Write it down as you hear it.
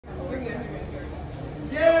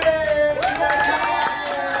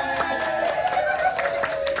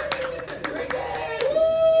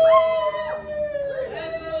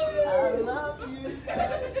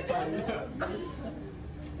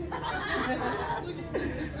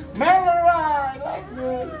Melora, like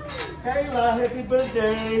you. Kayla, happy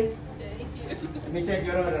birthday. Let me check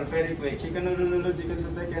your order very quick. Chicken noodle, chicken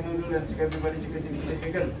satay noodle, and chicken biryani, chicken.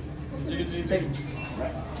 Chicken.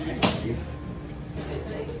 Right. Chicken.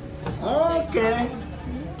 Okay.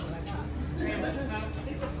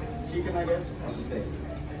 Chicken, I guess. Or steak.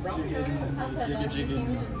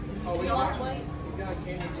 Chicken. Oh, we lost weight.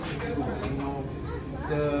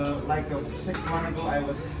 Like 6 months ago, I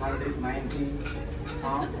was 190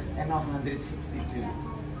 pounds, and now 162.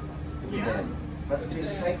 Yeah. But still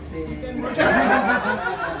sexy.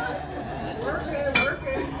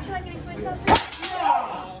 Working. Should I get a soy sauce?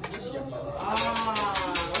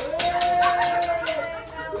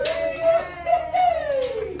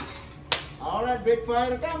 All right, big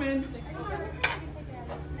fire coming.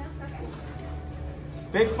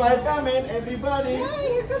 Big fire coming, everybody.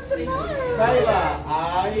 Hey, here comes the fire. Kayla,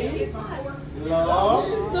 I love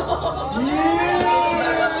you.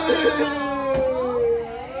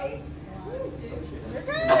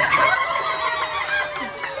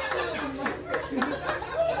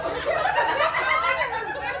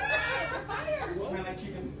 Smell like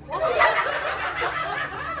chicken.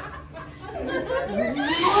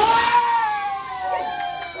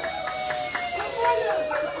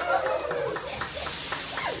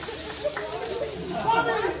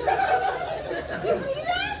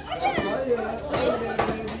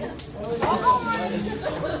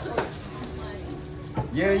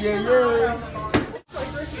 Yeah.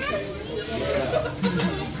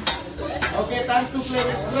 Okay, time to play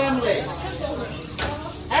with scramble.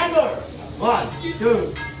 Amber. 1,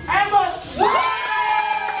 2. Amber.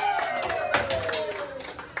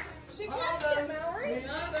 She catched it, Mallory.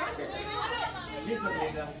 Listen,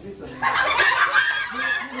 Lida. Listen.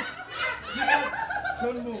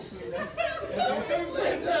 Don't move, Lida.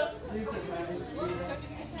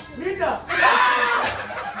 Lida.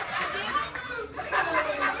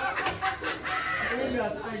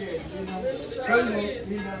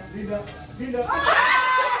 Lida.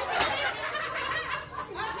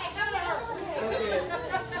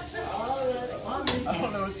 I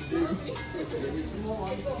don't know what to do.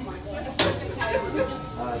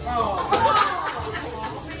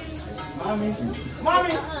 Mommy.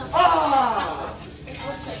 Mommy. Ah.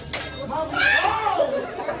 Mommy. Oh.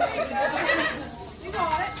 You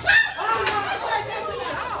got it.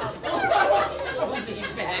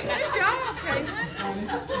 Good job, Caitlin.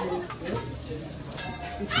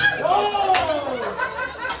 Oh.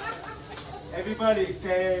 Everybody,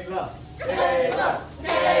 Kayla. Kayla.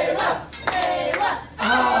 Kayla. Kayla. Oh.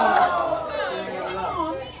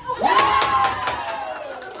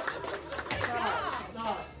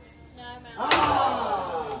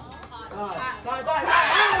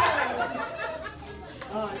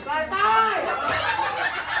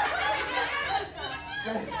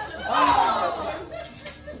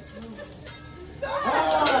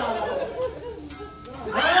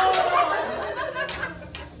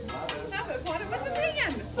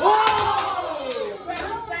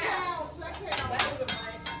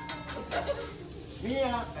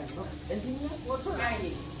 Mia, what's her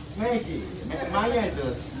name? Maggie. Maya is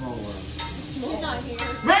the small one. She's not here.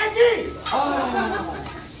 Maggie! Oh.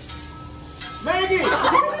 Maggie!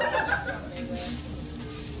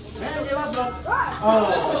 Maggie, what's up? Oh.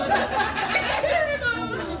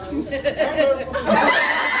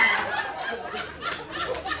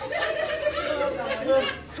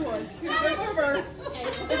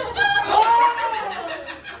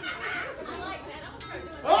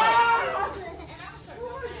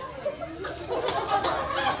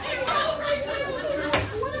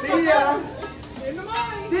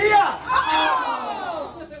 Tia! Oh.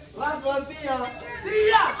 Last one, Tia!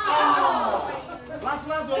 Tia! Oh. Last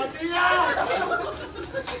one, Tia!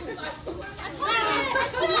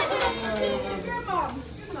 Good mom.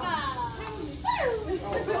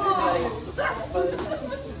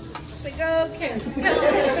 Go, Kim.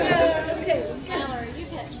 Mallory, you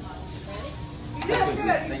catch mine. Ready? Yeah,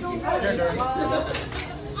 good. You're doing good.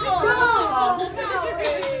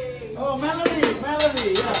 Oh, Melody!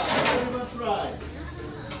 Yeah, very much right.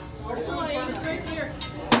 Right there.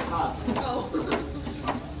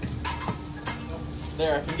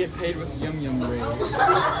 There, I can get paid with yum yum rings.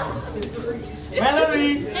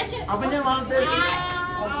 Melody! Catch it. Apa niya, Mountain?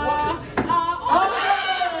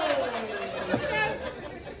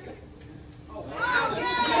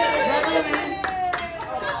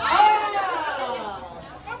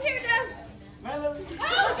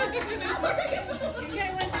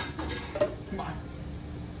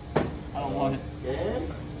 I don't want it. Okay.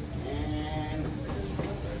 And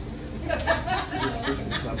this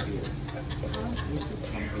is up here. This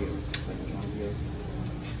is up here.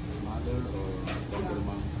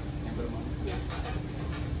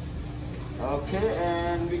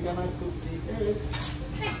 can I cook the egg?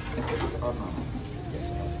 Oh, no.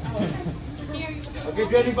 Okay,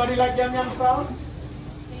 do anybody like yum yum sauce?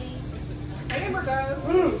 Amber does.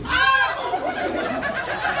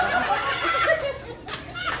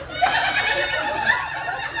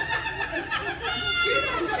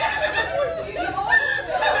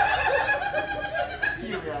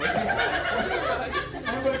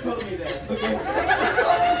 Amber told me that. Okay.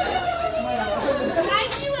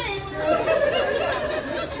 Thank you, Amber.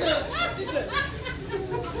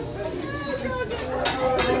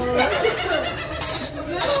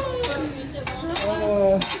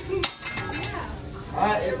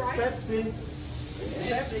 It's Pepsi.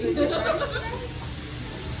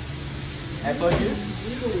 Apple juice?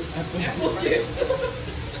 Apple juice.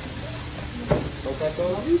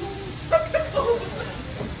 Coca-Cola?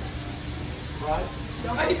 Right?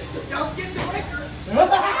 Don't get the liquor.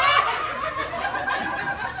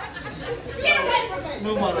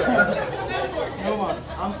 No more. No more.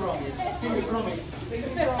 I'm promise. Can you promise?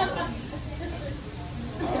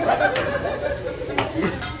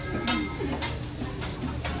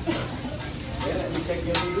 Let me check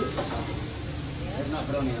your noodles. It's not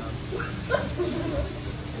brown enough.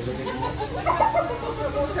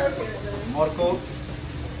 More Coke?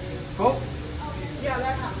 Coke? Yeah,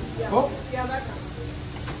 that comes. Yeah. Coke? Yeah, that comes.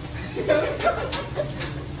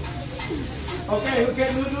 Okay, who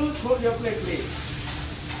get noodles? Hold your plate, please.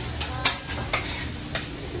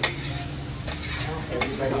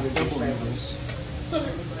 Everybody will get noodles.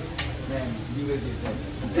 Then you will get them.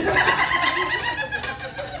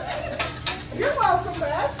 You're welcome,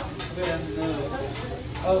 Beth.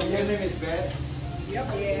 Oh, your name is Beth? Yep.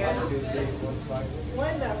 1, 2, 3, 4, 5.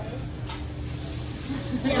 Linda.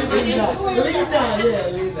 Linda, yeah,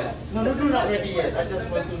 Linda. No, noodle not ready yet. I just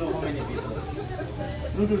want to know how many people.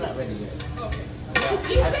 Noodle not ready yet. Okay.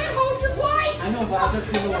 You said hold your plate. I know, but I just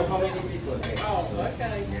don't know how many people. Okay. Oh,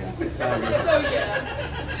 okay. Yeah. Sorry. So, yeah.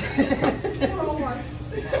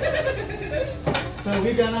 So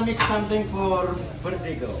we're gonna make something for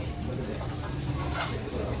birthday girl. Look at this.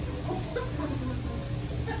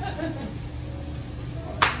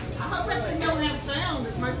 I hope that thing don't have sound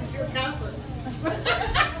as much as your cousin.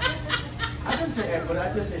 I didn't say air, but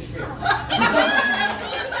I just said shit.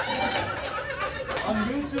 On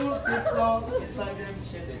YouTube, TikTok, Instagram,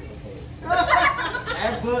 shit is okay.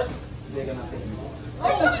 But they're gonna take me.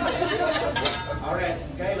 Alright,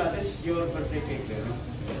 Kayla, this is your birthday cake there.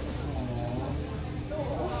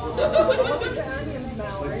 Look at the onions,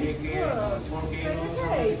 Mallory. Birthday cake, volcano,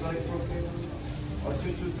 or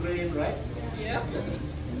choo-choo train, right? Yep.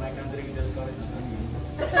 In my country, we just call it onion.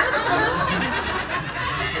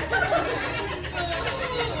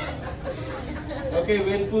 Okay,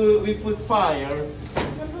 we put fire.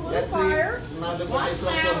 There's a little Let's fire. see. Now the one is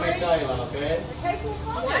from Amerika, okay? The cake will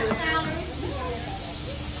fire.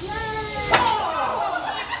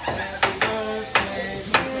 Happy birthday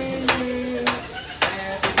to you.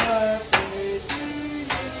 Happy birthday to you.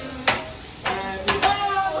 Happy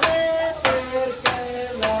birthday, dear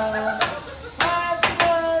Kayla. Happy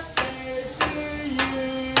birthday to you.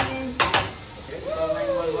 Okay, so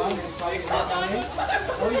 911 is fire coming.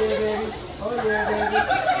 Oh yeah, baby. Oh yeah, baby.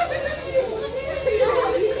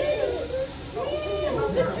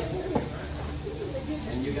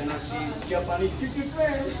 And you're gonna see Japanese choo-choo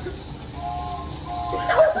train.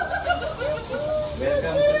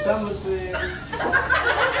 Welcome to Summer Swing.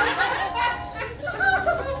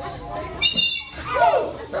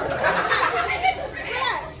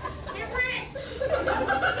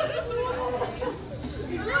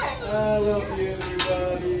 I love you,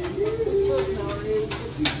 everybody.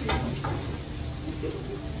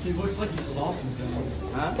 He looks like he saw some things.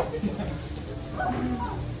 Huh?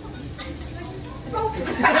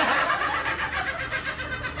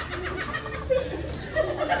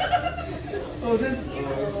 Oh, this.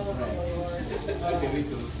 Okay, we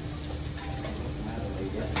do.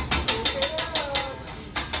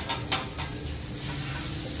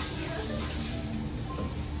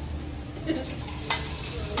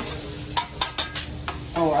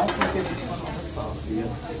 Oh, I think it's one of the sauce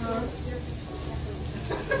here.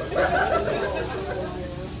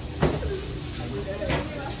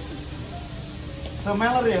 So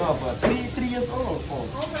Mallory, how about 3 years old or 4?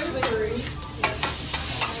 Almost 3.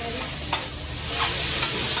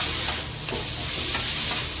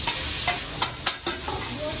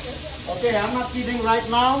 Okay, I'm not kidding right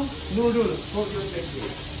now. Noodles, hold your plate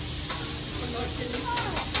here.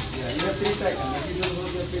 Yeah, you have 3 seconds. If you don't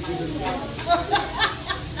hold your plate, you don't get it.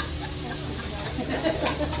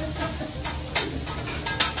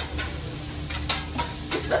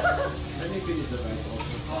 Let me finish the rice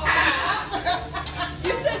also.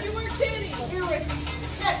 You said you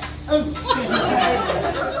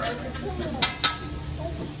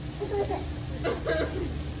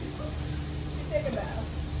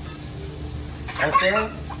Okay?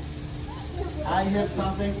 I have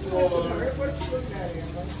something for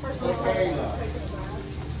Kayla.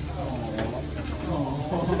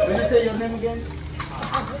 When you say your name again?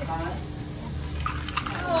 Hi.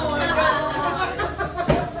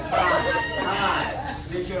 Hi.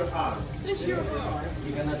 This your heart.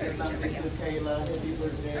 You're gonna say something to Kayla. Happy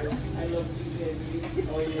birthday. I love you, baby.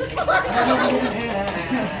 Oh yeah.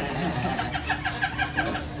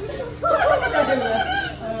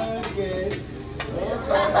 Okay.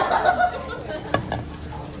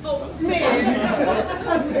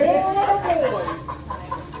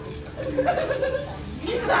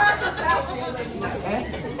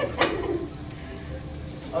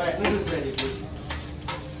 Alright, this is ready, please.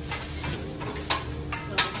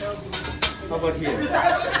 How about here?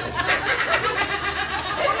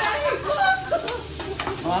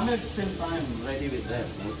 No, I'm at the same time ready with that.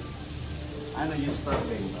 I know you're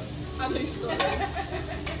starving, but... I know you're starving.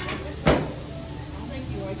 I'll make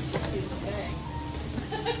you like to see the bag.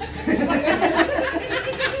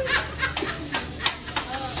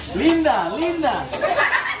 Linda!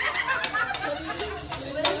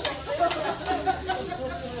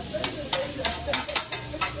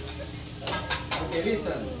 Okay,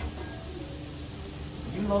 listen.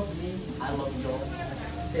 You love me, I love you.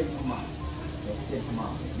 Same amount. Same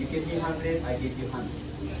amount. You give me 100, I give you 100.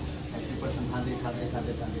 Every person 100, 100.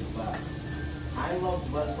 But I love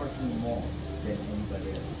one person more than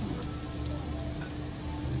anybody else.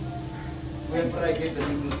 Whenever I get the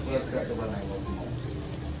English word, that's the one I love more.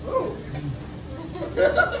 Oh.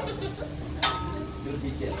 You'll be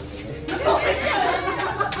jealous, okay?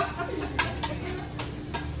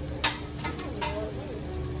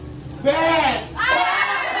 Bad!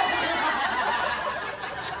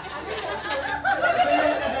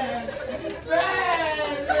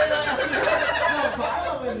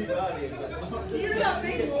 You love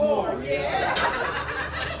me more, yeah.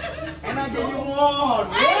 And I give you more.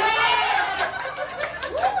 Yeah.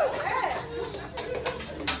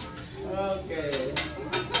 Okay.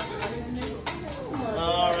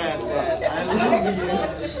 All right, Dad. I love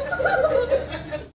you.